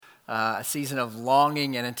a season of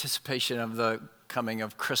longing and anticipation of the coming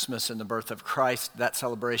of Christmas and the birth of Christ, that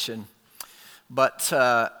celebration. But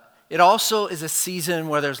it also is a season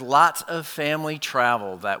where there's lots of family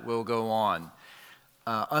travel that will go on.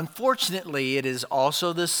 Unfortunately, it is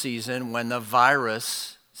also the season when the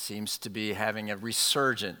virus seems to be having a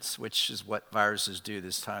resurgence, which is what viruses do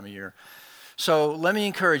this time of year. So let me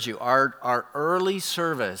encourage you, our early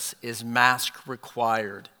service is mask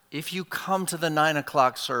required. If you come to the 9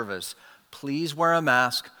 o'clock service, please wear a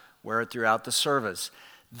mask, wear it throughout the service.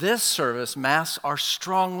 This service, masks are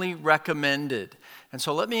strongly recommended. And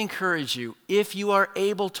so let me encourage you, if you are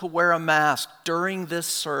able to wear a mask during this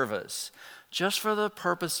service, just for the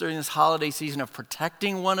purpose during this holiday season of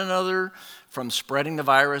protecting one another from spreading the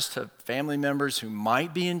virus to family members who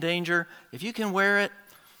might be in danger, if you can wear it,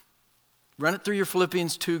 run it through your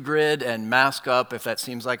Philippians 2 grid and mask up if that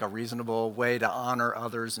seems like a reasonable way to honor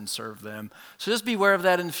others and serve them. So just be aware of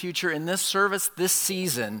that in the future. In this service, this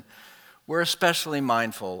season, we're especially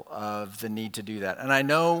mindful of the need to do that. And I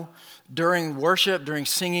know during worship, during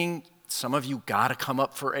singing, some of you got to come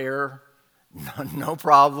up for air. No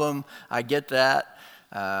problem. I get that.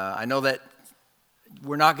 I know that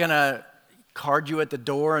we're not going to card you at the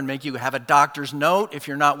door and make you have a doctor's note if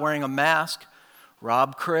you're not wearing a mask.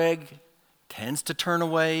 Rob Craig tends to turn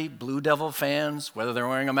away Blue Devil fans, whether they're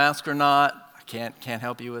wearing a mask or not. I can't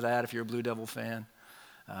help you with that if you're a Blue Devil fan.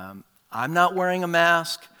 I'm not wearing a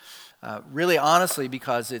mask, really honestly,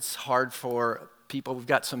 because it's hard for people. We've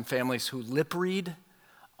got some families who lip read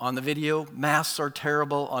on the video. Masks are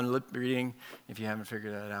terrible on lip reading if you haven't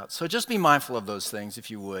figured that out. So just be mindful of those things,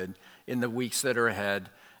 if you would, in the weeks that are ahead.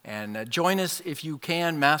 And join us if you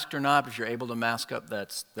can, masked or not. If you're able to mask up,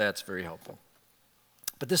 that's very helpful.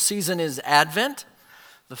 But this season is Advent,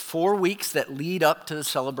 the 4 weeks that lead up to the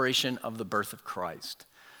celebration of the birth of Christ.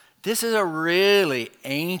 This is a really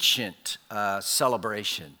ancient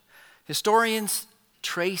celebration. Historians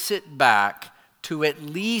trace it back to at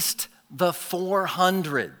least the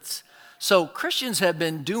 400s. So Christians have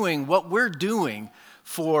been doing what we're doing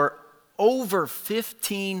for over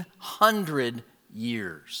 1,500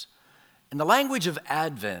 years. And the language of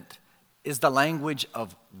Advent is the language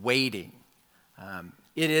of waiting.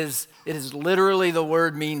 It is literally, the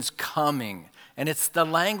word means coming. And it's the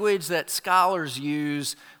language that scholars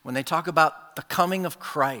use when they talk about the coming of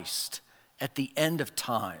Christ at the end of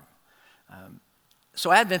time.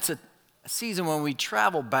 So Advent's a season when we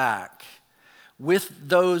travel back with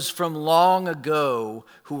those from long ago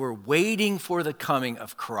who were waiting for the coming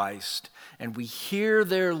of Christ, and we hear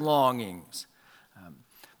their longings.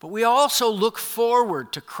 But we also look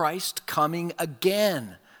forward to Christ coming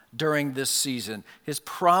again during this season, his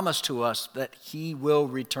promise to us that he will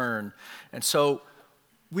return. And so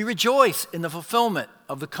we rejoice in the fulfillment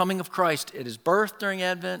of the coming of Christ at his birth during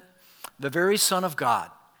Advent, the very Son of God,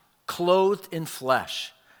 clothed in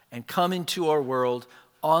flesh, and come into our world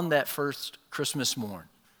on that first Christmas morn.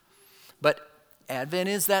 But Advent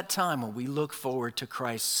is that time when we look forward to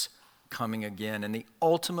Christ's coming again and the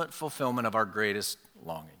ultimate fulfillment of our greatest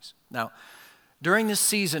longings. Now, during this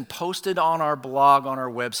season, posted on our blog, on our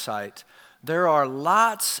website, there are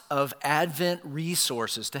lots of Advent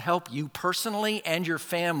resources to help you personally and your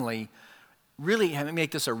family really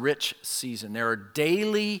make this a rich season. There are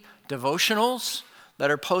daily devotionals that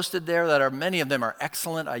are posted there many of them are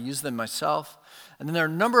excellent. I use them myself. And then there are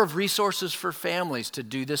a number of resources for families to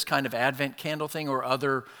do this kind of Advent candle thing or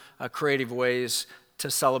other creative ways to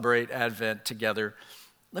celebrate Advent together.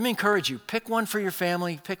 Let me encourage you, pick one for your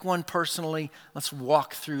family, pick one personally. Let's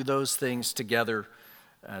walk through those things together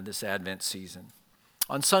this Advent season.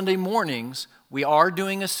 On Sunday mornings, we are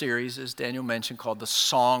doing a series, as Daniel mentioned, called The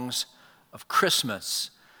Songs of Christmas.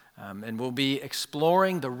 And we'll be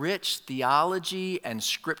exploring the rich theology and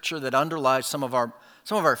scripture that underlies some of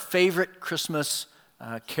our favorite Christmas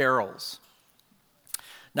carols.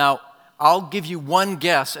 Now, I'll give you one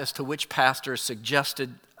guess as to which pastor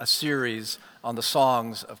suggested a series on the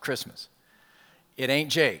songs of Christmas. It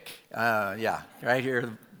ain't Jake. Yeah, right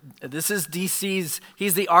here. This is DC's,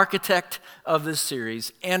 he's the architect of this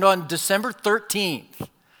series. And on December 13th,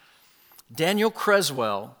 Daniel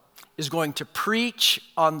Creswell is going to preach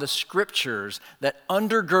on the scriptures that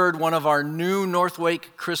undergird one of our new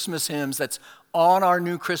Northwake Christmas hymns that's on our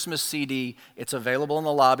new Christmas CD. It's available in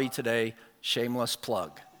the lobby today. Shameless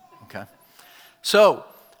plug. Okay. So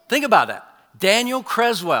think about that. Daniel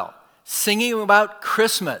Creswell singing about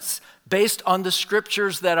Christmas based on the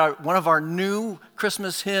scriptures that are one of our new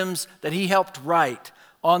Christmas hymns that he helped write.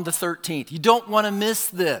 on the 13th. You don't want to miss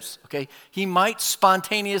this, okay? He might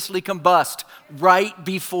spontaneously combust right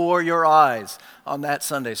before your eyes on that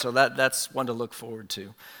Sunday. So that's one to look forward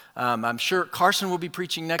to. I'm sure Carson will be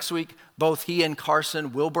preaching next week. Both he and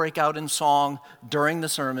Carson will break out in song during the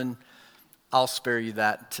sermon. I'll spare you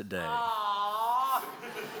that today. Aww.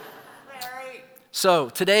 Larry. So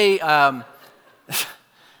today,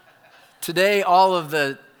 all of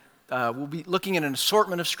the we'll be looking at an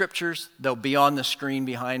assortment of scriptures. They'll be on the screen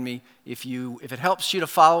behind me. If it helps you to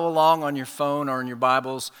follow along on your phone or in your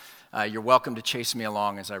Bibles, you're welcome to chase me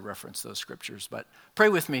along as I reference those scriptures. But pray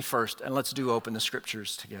with me first, and let's open the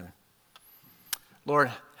scriptures together.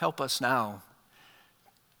 Lord, help us now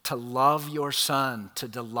to love your Son, to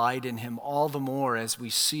delight in him all the more as we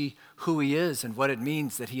see who he is and what it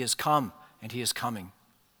means that he has come and he is coming.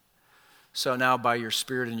 So now by your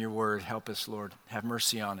Spirit and your word, help us, Lord. Have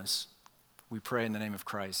mercy on us. We pray in the name of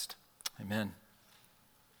Christ. Amen.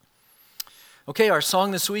 Okay, our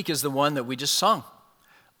song this week is the one that we just sung.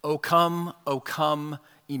 O come,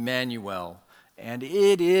 Emmanuel. And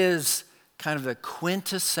it is kind of the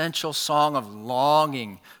quintessential song of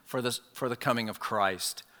longing for the coming of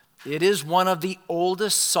Christ. It is one of the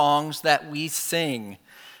oldest songs that we sing.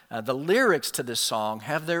 The lyrics to this song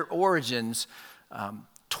have their origins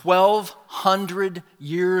 1,200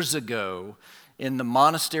 years ago in the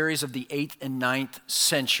monasteries of the 8th and 9th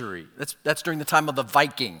century. That's during the time of the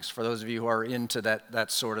Vikings, for those of you who are into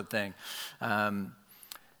that sort of thing.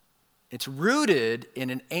 It's rooted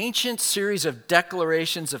in an ancient series of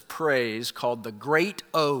declarations of praise called the Great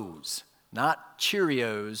O's, not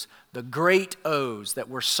Cheerios, the Great O's that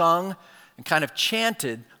were sung and kind of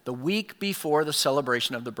chanted the week before the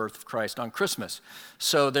celebration of the birth of Christ on Christmas.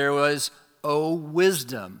 So there was, O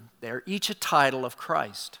wisdom, they're each a title of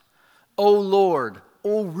Christ. O Lord,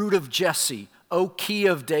 O root of Jesse, O key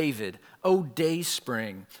of David, O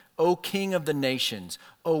dayspring, O King of the nations,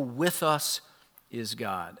 O with us is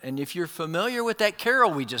God. And if you're familiar with that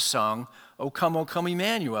carol we just sung, O come,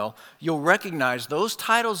 Emmanuel, you'll recognize those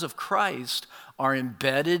titles of Christ are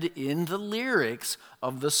embedded in the lyrics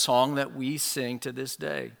of the song that we sing to this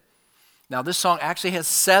day. Now, this song actually has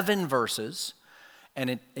 7 verses, and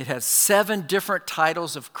it has 7 different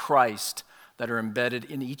titles of Christ that are embedded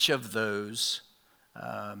in each of those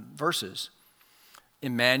verses.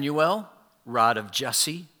 Emmanuel, rod of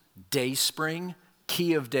Jesse, dayspring,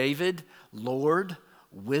 key of David, Lord,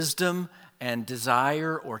 wisdom, and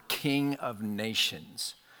desire or king of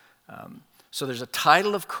nations. So there's a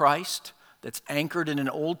title of Christ that's anchored in an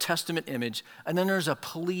Old Testament image, and then there's a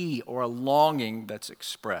plea or a longing that's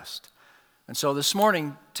expressed. And so this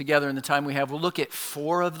morning, together in the time we have, we'll look at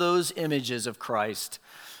 4 of those images of Christ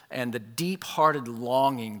and the deep-hearted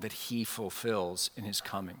longing that he fulfills in his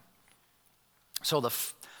coming. So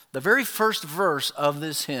the very first verse of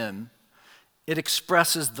this hymn, it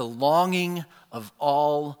expresses the longing of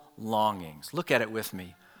all longings. Look at it with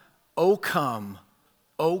me. O come,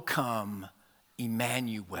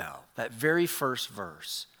 Emmanuel. That very first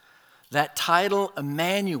verse. That title,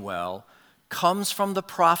 Emmanuel, comes from the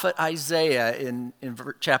prophet Isaiah in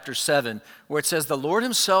chapter 7, where it says, the Lord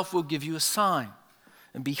himself will give you a sign.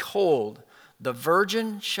 And behold, the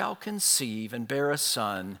virgin shall conceive and bear a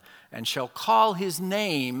son, and shall call his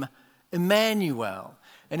name Emmanuel.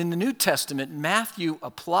 And in the New Testament, Matthew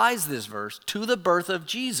applies this verse to the birth of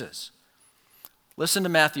Jesus. Listen to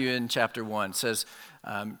Matthew in chapter 1. It says,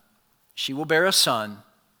 she will bear a son.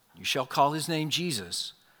 You shall call his name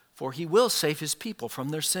Jesus, for he will save his people from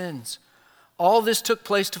their sins. All this took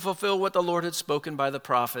place to fulfill what the Lord had spoken by the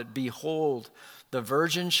prophet. Behold, the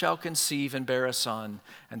virgin shall conceive and bear a son,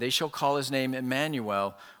 and they shall call his name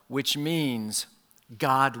Emmanuel, which means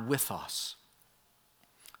God with us.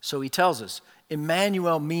 So he tells us,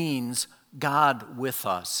 Emmanuel means God with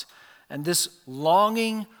us. And this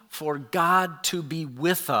longing for God to be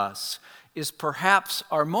with us is perhaps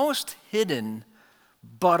our most hidden,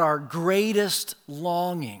 but our greatest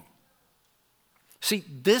longing. See,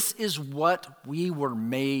 this is what we were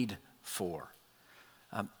made for.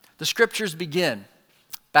 The scriptures begin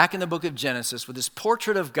back in the book of Genesis with this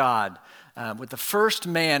portrait of God, with the first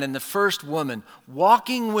man and the first woman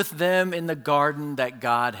walking with them in the garden that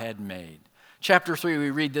God had made. Chapter 3,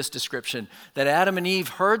 we read this description, that Adam and Eve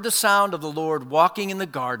heard the sound of the Lord walking in the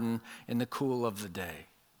garden in the cool of the day.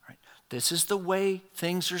 Right? This is the way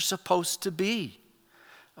things are supposed to be.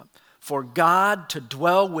 For God to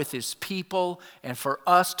dwell with his people and for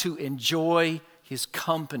us to enjoy his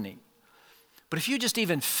company. But if you just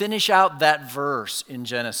even finish out that verse in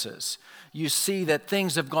Genesis, you see that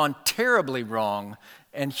things have gone terribly wrong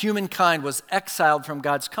And humankind was exiled from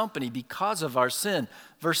God's company because of our sin.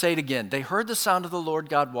 Verse 8 again, they heard the sound of the Lord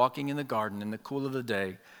God walking in the garden in the cool of the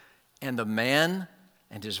day, and the man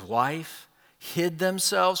and his wife hid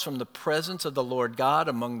themselves from the presence of the Lord God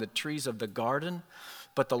among the trees of the garden.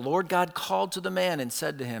 But the Lord God called to the man and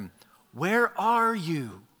said to him, "Where are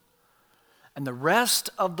you?" And the rest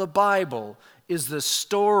of the Bible is the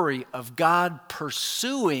story of God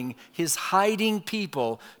pursuing his hiding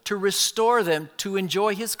people to restore them to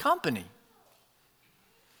enjoy his company.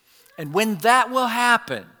 And when that will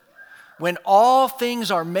happen, when all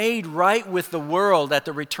things are made right with the world at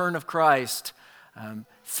the return of Christ,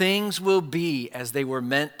 things will be as they were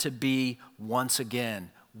meant to be once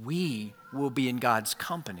again. We will be in God's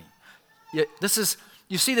company.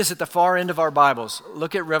 You see this at the far end of our Bibles.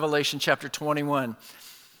 Look at Revelation chapter 21.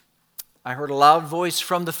 I heard a loud voice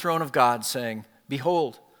from the throne of God saying,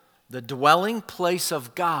 "Behold, the dwelling place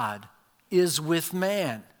of God is with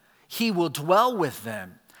man. He will dwell with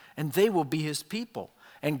them, and they will be his people.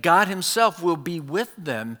 And God himself will be with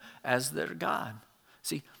them as their God."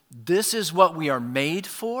 See, this is what we are made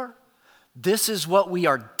for. This is what we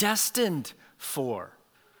are destined for.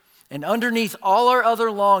 And underneath all our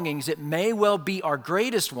other longings, it may well be our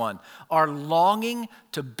greatest one, our longing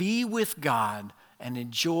to be with God and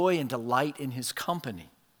enjoy and delight in his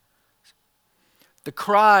company. The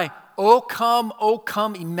cry, O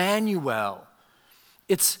come, Emmanuel,"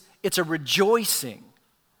 it's a rejoicing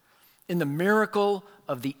in the miracle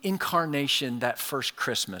of the incarnation that first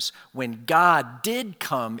Christmas, when God did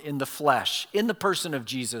come in the flesh, in the person of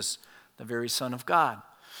Jesus, the very Son of God.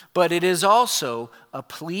 But it is also a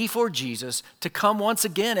plea for Jesus to come once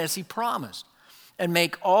again as he promised and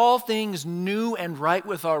make all things new and right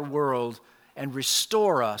with our world and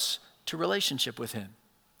restore us to relationship with him.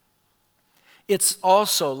 It's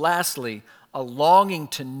also, lastly, a longing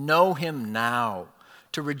to know him now,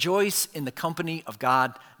 to rejoice in the company of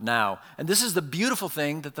God now. And this is the beautiful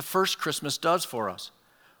thing that the first Christmas does for us.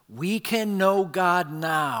 We can know God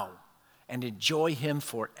now and enjoy him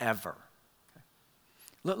forever.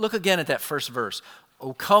 Look again at that first verse.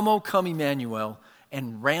 O come, Emmanuel,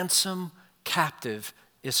 and ransom captive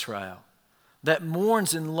Israel, that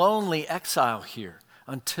mourns in lonely exile here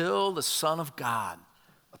until the Son of God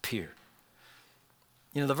appear.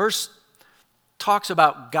 You know, the verse talks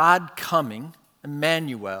about God coming,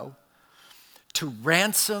 Emmanuel, to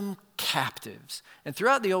ransom captives. And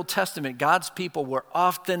throughout the Old Testament, God's people were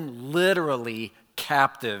often literally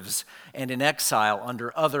captives and in exile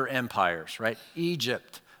under other empires, right?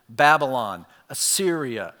 Egypt, Babylon,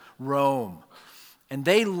 Assyria, Rome. And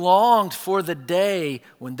they longed for the day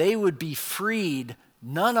when they would be freed,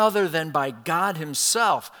 none other than by God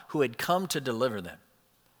himself, who had come to deliver them.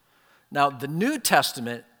 Now, the New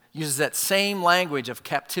Testament uses that same language of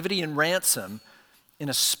captivity and ransom in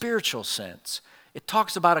a spiritual sense. It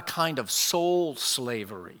talks about a kind of soul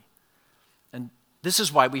slavery. And this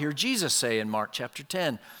is why we hear Jesus say in Mark chapter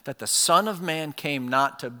 10 that the Son of Man came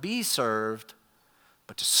not to be served,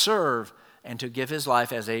 but to serve and to give his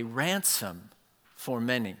life as a ransom for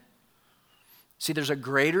many. See, there's a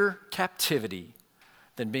greater captivity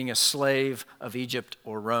than being a slave of Egypt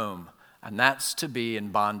or Rome, and that's to be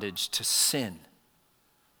in bondage to sin,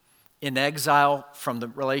 in exile from the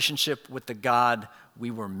relationship with the God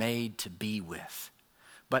we were made to be with.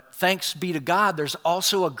 But thanks be to God, there's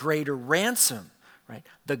also a greater ransom, right?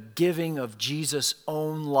 The giving of Jesus'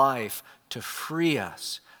 own life to free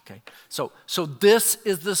us. Okay, so this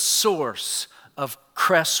is the source of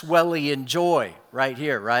Creswellian joy right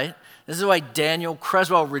here, right? This is why Daniel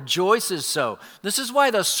Creswell rejoices so. This is why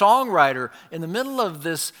the songwriter, in the middle of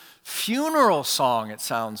this funeral song, it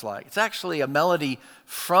sounds like, it's actually a melody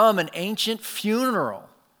from an ancient funeral.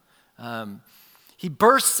 He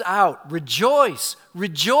bursts out, "Rejoice,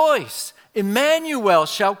 rejoice, Emmanuel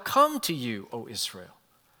shall come to you, O Israel."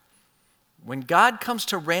 When God comes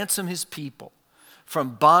to ransom his people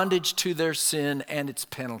from bondage to their sin and its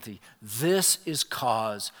penalty, this is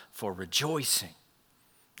cause for rejoicing.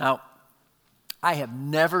 Now, I have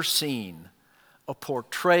never seen a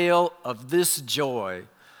portrayal of this joy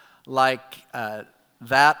like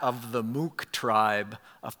that of the Mook tribe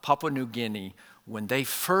of Papua New Guinea when they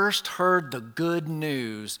first heard the good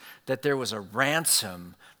news that there was a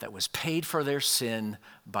ransom that was paid for their sin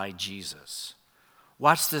by Jesus.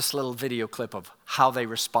 Watch this little video clip of how they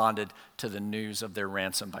responded to the news of their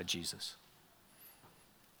ransom by Jesus.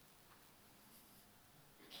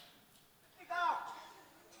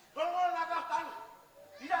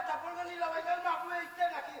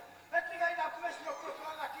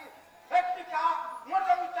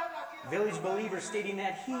 Village believer stating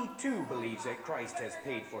that he too believes that Christ has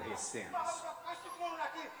paid for his sins.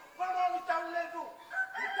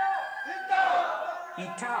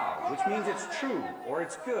 Itao, which means it's true or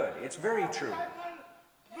it's good. It's very true.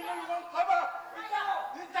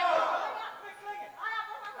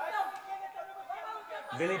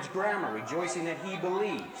 Village grammar, rejoicing that he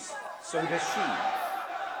believes. So does she.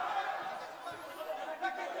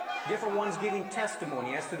 Different ones giving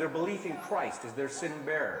testimony as to their belief in Christ as their sin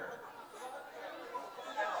bearer.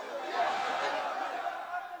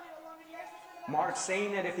 Mark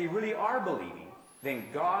saying that if they really are believing, then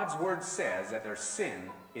God's word says that their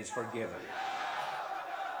sin is forgiven.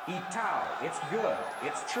 Itao, it's good,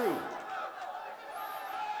 it's true.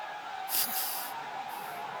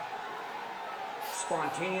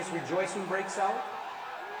 Spontaneous rejoicing breaks out.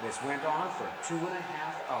 This went on for 2.5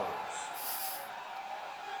 hours.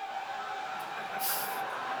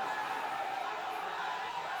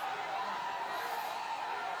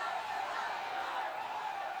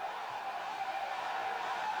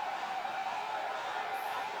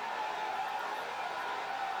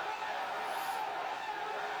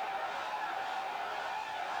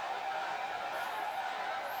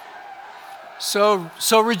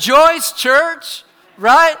 So rejoice, church,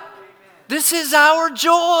 right? This is our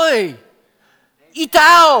joy.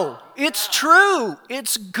 Itao, it's true,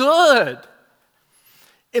 it's good.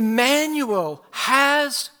 Emmanuel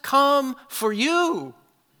has come for you.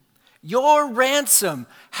 Your ransom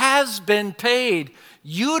has been paid.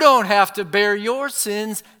 You don't have to bear your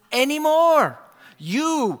sins anymore.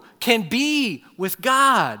 You can be with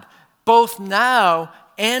God both now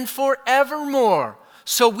and forevermore.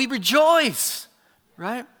 So we rejoice,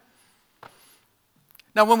 right?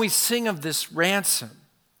 Now, when we sing of this ransom,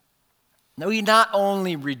 now we not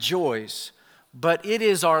only rejoice, but it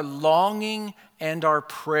is our longing and our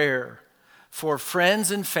prayer for friends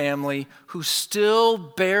and family who still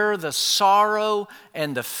bear the sorrow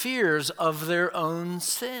and the fears of their own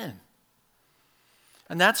sin.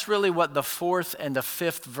 And that's really what the 4th and the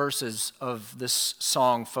 5th verses of this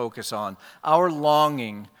song focus on, our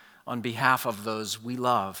longing on behalf of those we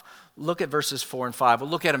love. Look at verses 4 and 5. We'll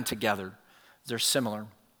look at them together. They're similar.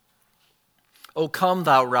 O come,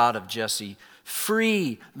 thou rod of Jesse,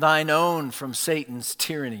 free thine own from Satan's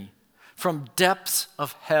tyranny. From depths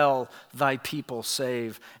of hell thy people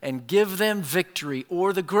save, and give them victory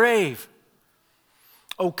o'er the grave.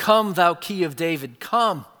 O come, thou key of David,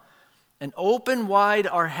 come, and open wide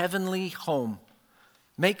our heavenly home.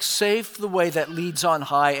 Make safe the way that leads on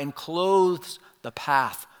high, and clothes the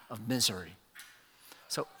path of misery.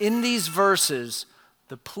 So in these verses,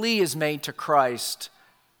 the plea is made to Christ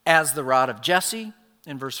as the rod of Jesse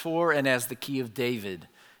in verse 4 and as the key of David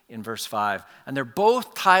in verse 5. And they're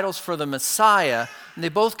both titles for the Messiah, and they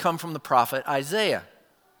both come from the prophet Isaiah.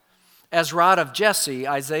 As rod of Jesse,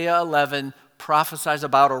 Isaiah 11 prophesies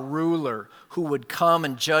about a ruler who would come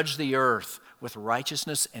and judge the earth with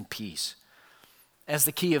righteousness and peace. As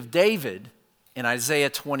the key of David in Isaiah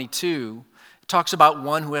 22, it talks about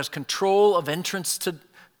one who has control of entrance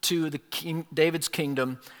to the David's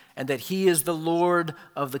kingdom, and that he is the Lord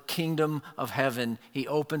of the kingdom of heaven. He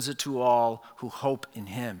opens it to all who hope in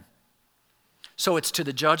him. So it's to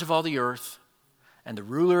the judge of all the earth and the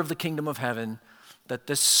ruler of the kingdom of heaven that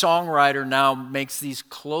this songwriter now makes these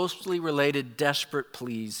closely related, desperate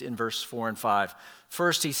pleas in verse 4 and 5.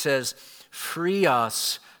 First, he says, free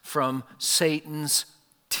us from Satan's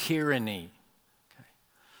tyranny.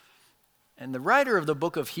 And the writer of the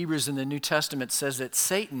book of Hebrews in the New Testament says that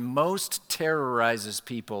Satan most terrorizes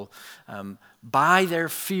people by their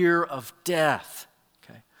fear of death.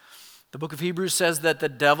 Okay? The book of Hebrews says that the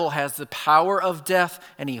devil has the power of death,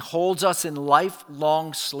 and he holds us in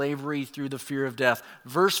lifelong slavery through the fear of death.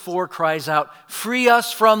 Verse 4 cries out, free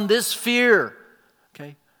us from this fear.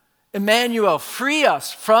 Okay? Emmanuel, free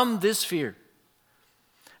us from this fear.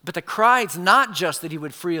 But the cry is not just that he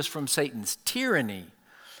would free us from Satan's tyranny,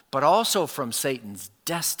 but also from Satan's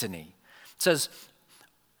destiny. It says,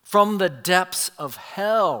 from the depths of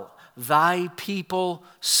hell, thy people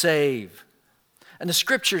save. And the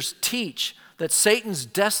scriptures teach that Satan's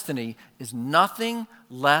destiny is nothing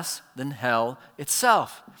less than hell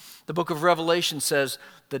itself. The book of Revelation says,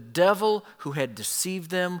 the devil who had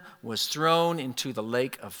deceived them was thrown into the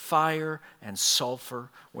lake of fire and sulfur,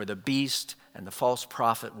 where the beast and the false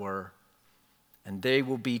prophet were, and they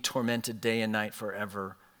will be tormented day and night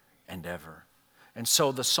forever and ever. And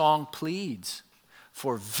so the song pleads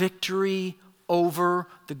for victory over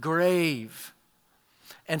the grave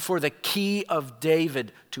and for the key of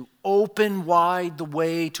David to open wide the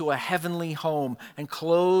way to a heavenly home and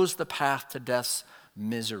close the path to death's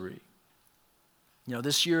misery. You know,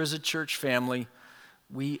 this year as a church family,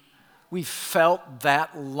 we felt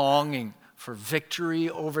that longing for victory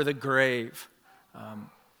over the grave.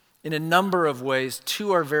 in a number of ways.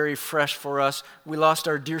 Two are very fresh for us. We lost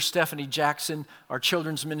our dear Stephanie Jackson, our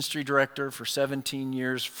children's ministry director for 17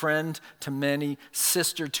 years, friend to many,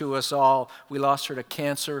 sister to us all. We lost her to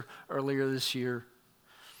cancer earlier this year.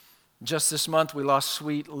 Just this month, we lost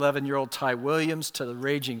sweet 11-year-old Ty Williams to the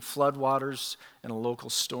raging floodwaters in a local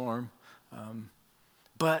storm.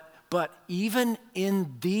 But even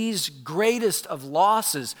in these greatest of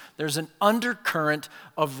losses, there's an undercurrent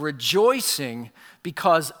of rejoicing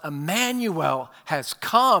because Emmanuel has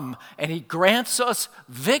come and he grants us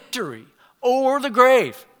victory over the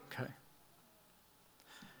grave. Okay.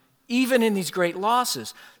 Even in these great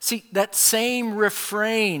losses. See, that same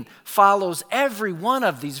refrain follows every one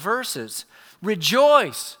of these verses.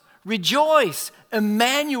 Rejoice, rejoice,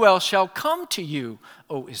 Emmanuel shall come to you,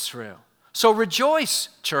 O Israel. So rejoice,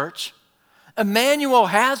 church. Emmanuel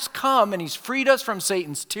has come and he's freed us from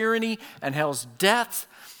Satan's tyranny and hell's death.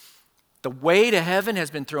 The way to heaven has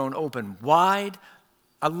been thrown open wide.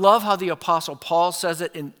 I love how the Apostle Paul says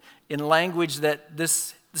it in language that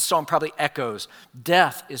this song probably echoes.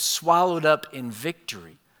 Death is swallowed up in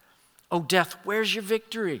victory. Oh, death, where's your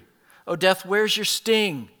victory? Oh, death, where's your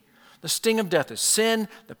sting? The sting of death is sin.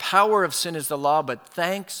 The power of sin is the law. But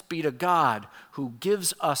thanks be to God who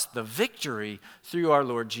gives us the victory through our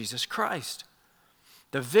Lord Jesus Christ.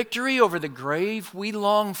 The victory over the grave we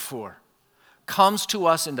long for comes to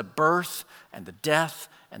us in the birth and the death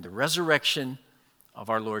and the resurrection of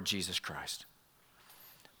our Lord Jesus Christ.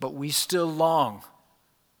 But we still long.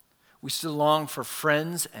 We still long for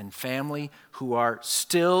friends and family who are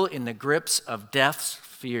still in the grips of death's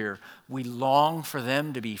fear. We long for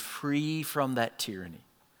them to be free from that tyranny.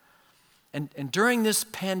 And during this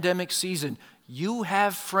pandemic season, you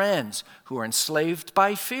have friends who are enslaved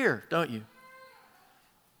by fear, don't you?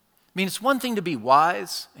 I mean, it's one thing to be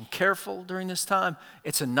wise and careful during this time.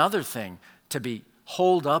 It's another thing to be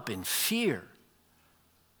holed up in fear.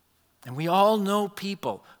 And we all know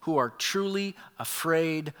people who are truly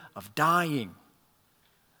afraid of dying.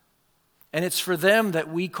 And it's for them that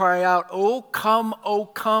we cry out, O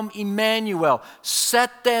come, Emmanuel.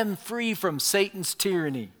 Set them free from Satan's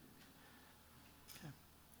tyranny. Okay.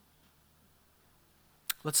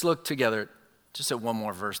 Let's look together just at one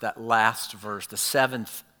more verse, that last verse, the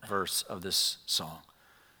 7th verse of this song.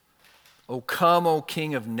 O come, O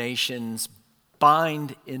King of nations,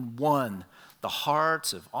 bind in one the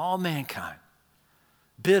hearts of all mankind.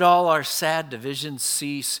 Bid all our sad divisions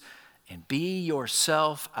cease, and be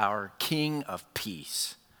yourself our King of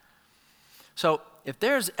peace. So if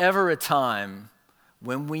there's ever a time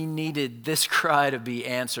when we needed this cry to be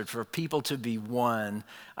answered, for people to be one,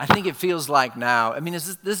 I think it feels like now. I mean,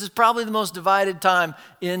 this is probably the most divided time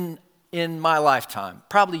in my lifetime,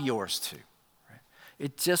 probably yours too.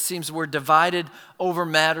 It just seems we're divided over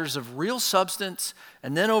matters of real substance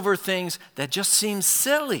and then over things that just seem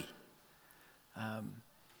silly.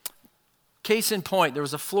 Case in point, there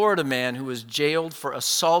was a Florida man who was jailed for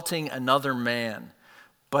assaulting another man.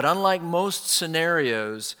 But unlike most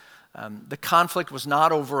scenarios, the conflict was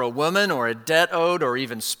not over a woman or a debt owed or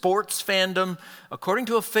even sports fandom. According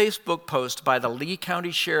to a Facebook post by the Lee County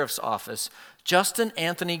Sheriff's Office, Justin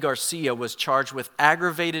Anthony Garcia was charged with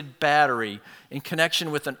aggravated battery in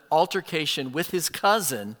connection with an altercation with his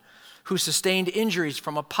cousin who sustained injuries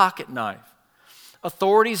from a pocket knife.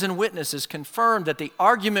 Authorities and witnesses confirmed that the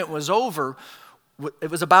argument was over.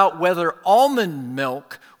 It was about whether almond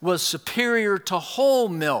milk was superior to whole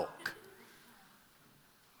milk.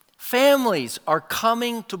 Families are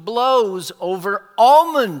coming to blows over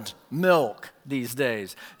almond milk these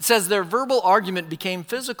days. It says their verbal argument became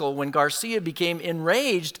physical when Garcia became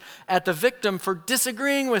enraged at the victim for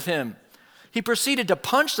disagreeing with him. He proceeded to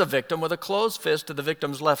punch the victim with a closed fist to the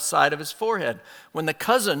victim's left side of his forehead. When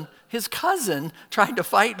his cousin, tried to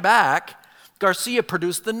fight back, Garcia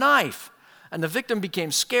produced the knife. And the victim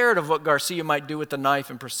became scared of what Garcia might do with the knife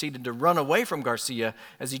and proceeded to run away from Garcia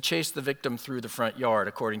as he chased the victim through the front yard,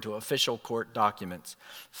 according to official court documents.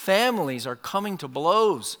 Families are coming to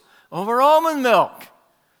blows over almond milk.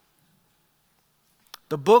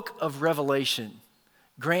 The book of Revelation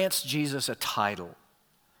grants Jesus a title.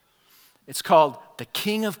 It's called the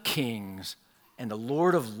King of Kings and the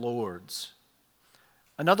Lord of Lords.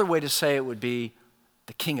 Another way to say it would be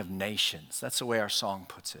the King of Nations. That's the way our song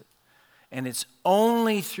puts it. And it's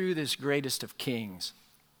only through this greatest of kings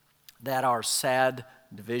that our sad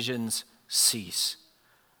divisions cease.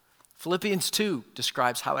 Philippians 2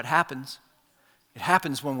 describes how it happens. It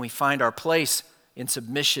happens when we find our place in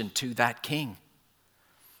submission to that king.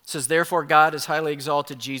 It says, therefore God has highly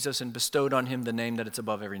exalted Jesus and bestowed on him the name that is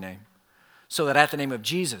above every name, so that at the name of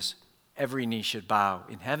Jesus every knee should bow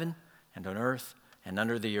in heaven and on earth and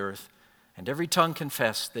under the earth, and every tongue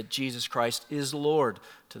confess that Jesus Christ is Lord,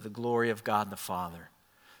 to the glory of God the Father.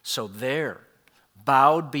 So there,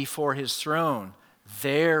 bowed before his throne,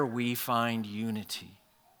 there we find unity.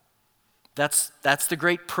 That's the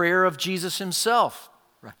great prayer of Jesus himself.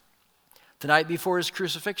 Right. The night before his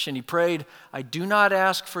crucifixion, he prayed, I do not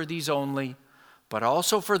ask for these only, but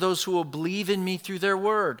also for those who will believe in me through their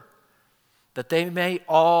word, that they may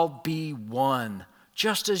all be one,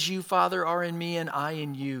 just as you, Father, are in me and I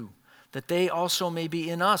in you, that they also may be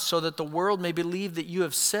in us, so that the world may believe that you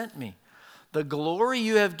have sent me. The glory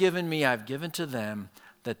you have given me, I've given to them,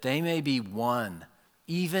 that they may be one,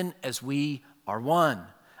 even as we are one.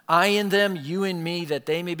 I in them, you in me, that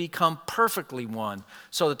they may become perfectly one,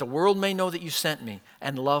 so that the world may know that you sent me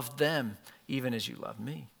and loved them, even as you loved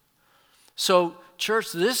me. So,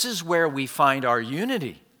 church, this is where we find our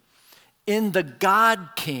unity. In the God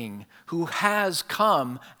King who has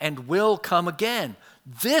come and will come again.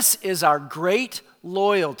 This is our great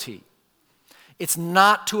loyalty. It's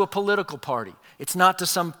not to a political party. It's not to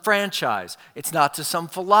some franchise. It's not to some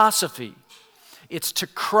philosophy. It's to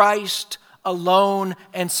Christ alone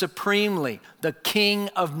and supremely, the King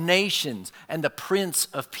of nations and the Prince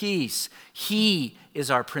of Peace. He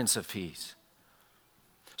is our Prince of Peace.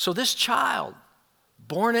 So this child,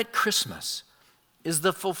 born at Christmas, is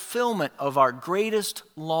the fulfillment of our greatest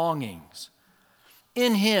longings.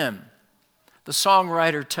 In him, the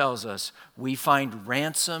songwriter tells us, we find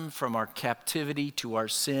ransom from our captivity to our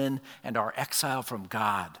sin and our exile from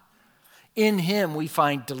God. In him, we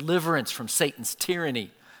find deliverance from Satan's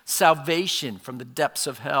tyranny, salvation from the depths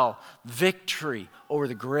of hell, victory over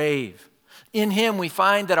the grave. In him, we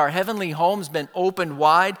find that our heavenly home's been opened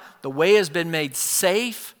wide, the way has been made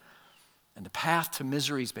safe, and the path to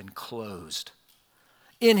misery has been closed.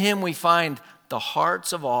 In him, we find the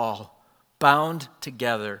hearts of all bound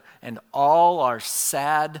together, and all our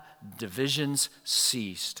sad divisions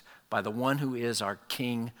ceased by the one who is our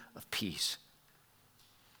King of peace.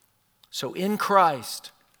 So in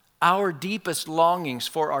Christ, our deepest longings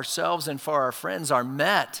for ourselves and for our friends are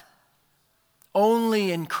met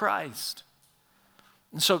only in Christ.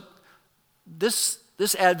 And so this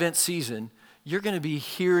Advent season, you're going to be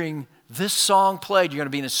hearing this song played. You're going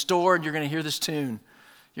to be in a store and you're going to hear this tune.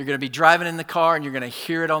 You're going to be driving in the car and you're going to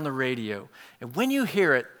hear it on the radio. And when you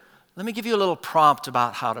hear it, let me give you a little prompt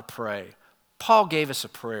about how to pray. Paul gave us a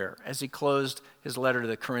prayer as he closed his letter to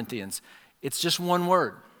the Corinthians. It's just one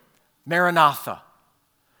word, Maranatha.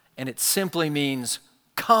 And it simply means,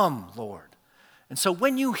 come, Lord. And so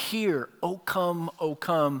when you hear, O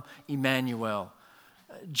come, Emmanuel,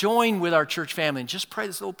 join with our church family and just pray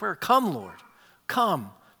this little prayer. Come, Lord.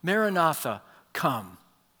 Come. Maranatha, come.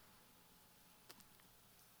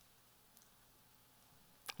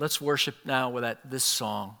 Let's worship now with this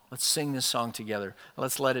song. Let's sing this song together.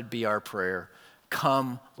 Let's let it be our prayer.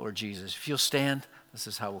 Come, Lord Jesus. If you'll stand, this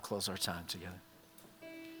is how we'll close our time together.